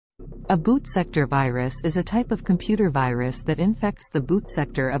A boot sector virus is a type of computer virus that infects the boot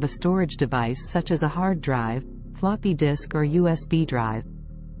sector of a storage device such as a hard drive, floppy disk or USB drive.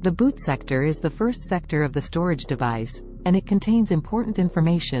 The boot sector is the first sector of the storage device, and it contains important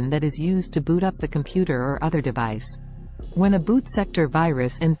information that is used to boot up the computer or other device. When a boot sector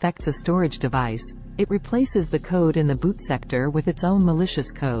virus infects a storage device, it replaces the code in the boot sector with its own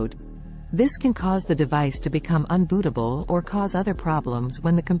malicious code. This can cause the device to become unbootable or cause other problems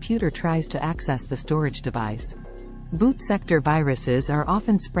when the computer tries to access the storage device. Boot sector viruses are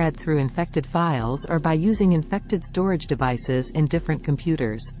often spread through infected files or by using infected storage devices in different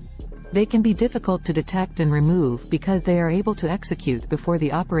computers. They can be difficult to detect and remove because they are able to execute before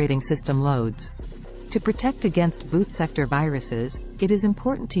the operating system loads. To protect against boot sector viruses, it is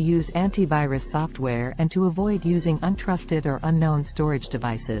important to use antivirus software and to avoid using untrusted or unknown storage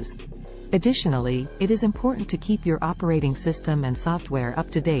devices. Additionally, it is important to keep your operating system and software up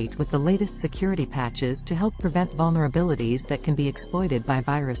to date with the latest security patches to help prevent vulnerabilities that can be exploited by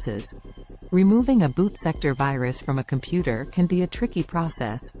viruses. Removing a boot sector virus from a computer can be a tricky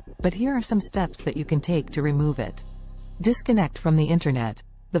process, but here are some steps that you can take to remove it. Disconnect from the internet.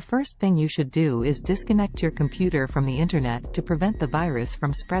 The first thing you should do is disconnect your computer from the internet to prevent the virus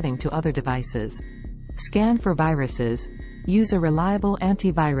from spreading to other devices. Scan for viruses. Use a reliable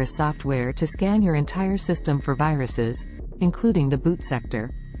antivirus software to scan your entire system for viruses, including the boot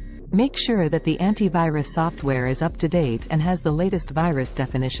sector. Make sure that the antivirus software is up to date and has the latest virus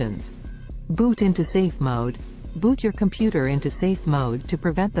definitions. Boot into safe mode. Boot your computer into safe mode to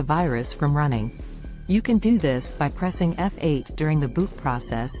prevent the virus from running. You can do this by pressing F8 during the boot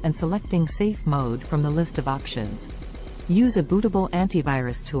process and selecting safe mode from the list of options. Use a bootable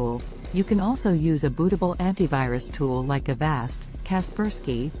antivirus tool. You can also use a bootable antivirus tool like Avast,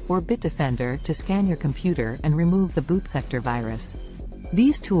 Kaspersky, or Bitdefender to scan your computer and remove the boot sector virus.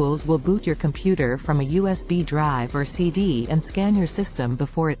 These tools will boot your computer from a USB drive or CD and scan your system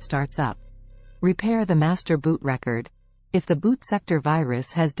before it starts up. Repair the master boot record. If the boot sector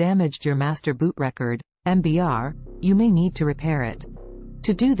virus has damaged your master boot record, MBR, you may need to repair it.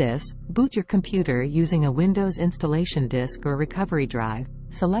 To do this, boot your computer using a Windows installation disk or recovery drive,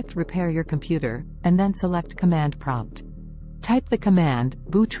 select Repair your computer, and then select Command Prompt. Type the command,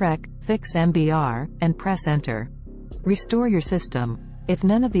 bootrec, fix MBR, and press Enter. Restore your system. If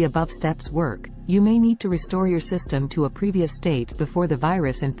none of the above steps work, you may need to restore your system to a previous state before the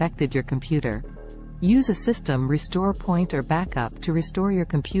virus infected your computer. Use a system restore point or backup to restore your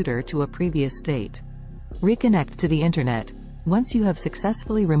computer to a previous state. Reconnect to the internet. Once you have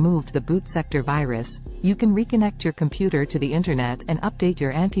successfully removed the boot sector virus, you can reconnect your computer to the internet and update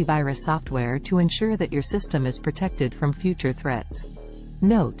your antivirus software to ensure that your system is protected from future threats.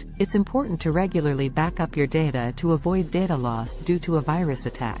 Note, it's important to regularly back up your data to avoid data loss due to a virus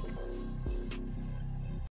attack.